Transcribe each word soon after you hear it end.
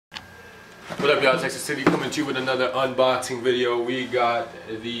What up, y'all? Exclucity coming to you with another unboxing video. We got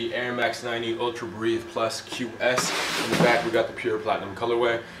the Air Max 90 Ultra Breathe Plus QS. In the back, we got the pure platinum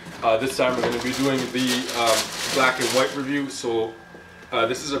colorway. This time we're going to be doing the black and white review. So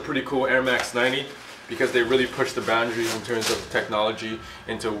this is a pretty cool Air Max 90 because they really push the boundaries in terms of technology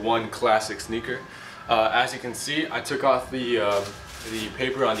into one classic sneaker. As you can see, I took off the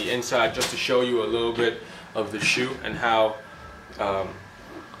paper on the inside just to show you a little bit of the shoe and how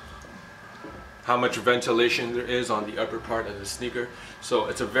much ventilation there is on the upper part of the sneaker. So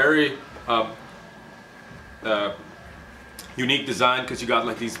it's a very unique design because you got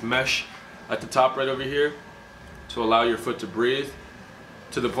like these mesh at the top right over here to allow your foot to breathe,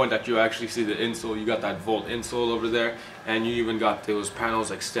 to the point that you actually see the insole. You got that Volt insole over there, and you even got those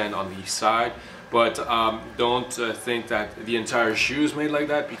panels extend on the side. But don't think that the entire shoe is made like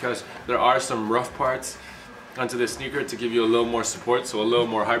that, because there are some rough parts onto the sneaker to give you a little more support, so a little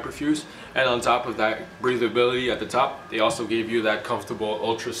more hyperfuse. And on top of that breathability at the top, they also gave you that comfortable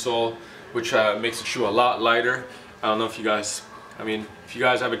ultra sole, which makes the shoe a lot lighter. I don't know if you guys, if you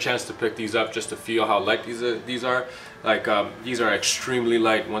guys have a chance to pick these up just to feel how light these are, like these are extremely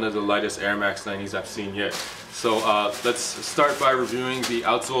light, one of the lightest Air Max 90s I've seen yet. So let's start by reviewing the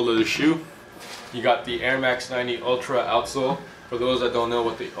outsole of the shoe. You got the Air Max 90 Ultra outsole. For those that don't know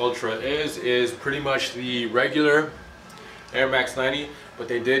what the Ultra is pretty much the regular Air Max 90, but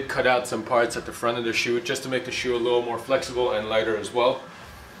they did cut out some parts at the front of the shoe just to make the shoe a little more flexible and lighter as well.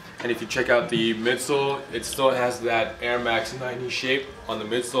 And if you check out the midsole, it still has that Air Max 90 shape on the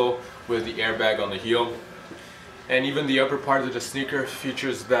midsole with the airbag on the heel. And even the upper part of the sneaker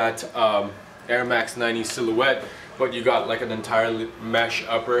features that Air Max 90 silhouette, but you got like an entirely mesh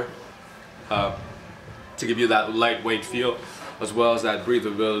upper to give you that lightweight feel, as well as that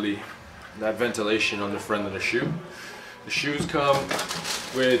breathability, that ventilation on the front of the shoe. The shoes come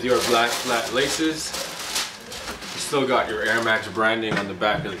with your black flat laces. You still got your Air Max branding on the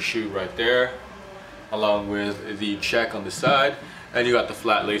back of the shoe right there, along with the check on the side, and you got the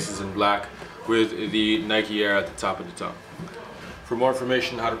flat laces in black with the Nike Air at the top of the tongue. For more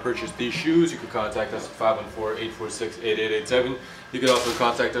information on how to purchase these shoes, you can contact us at 514-846-8887. You can also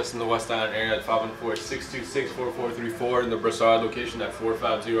contact us in the West Island area at 514-626-4434, in the Brossard location at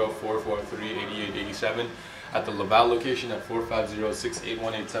 450-443-8887, at the Laval location at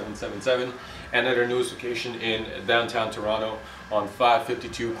 450-681-8777, and at our newest location in downtown Toronto on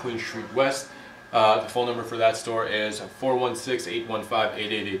 552 Queen Street West. The phone number for that store is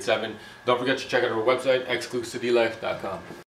 416-815-8887. Don't forget to check out our website, exclucitylife.com.